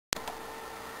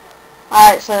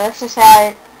Alright, so this is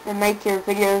how to make your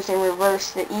videos in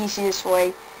reverse the easiest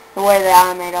way, the way that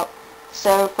I made up.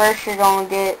 So first you're going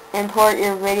to import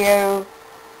your video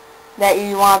that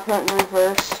you want to put in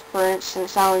reverse. For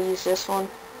instance, I'm going to use this one.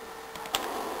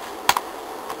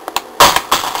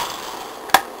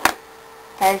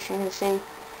 As you can see,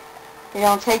 you're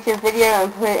going to take your video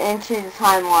and put it into the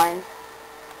timeline.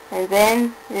 And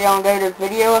then you're going to go to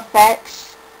video effects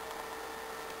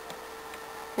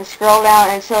and scroll down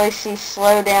until you see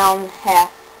slow down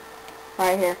half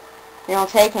right here. You're going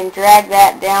to take and drag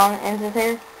that down into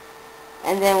there,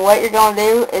 and then what you're going to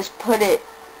do is put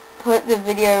the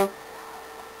video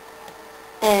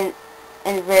in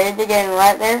the very beginning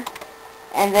right there,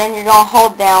 and then you're going to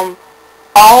hold down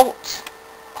ALT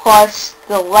plus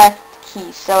the left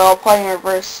key, so it'll play in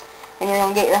reverse, and you're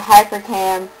going to get your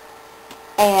hypercam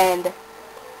and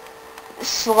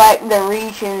select the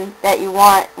region that you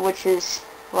want, which is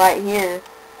right here,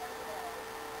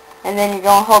 and then you're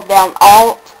going to hold down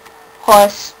ALT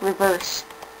plus reverse,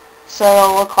 so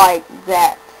it'll look like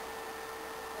that.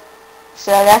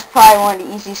 So that's probably one of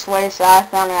the easiest ways that I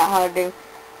found out how to do,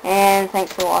 and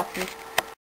thanks for watching.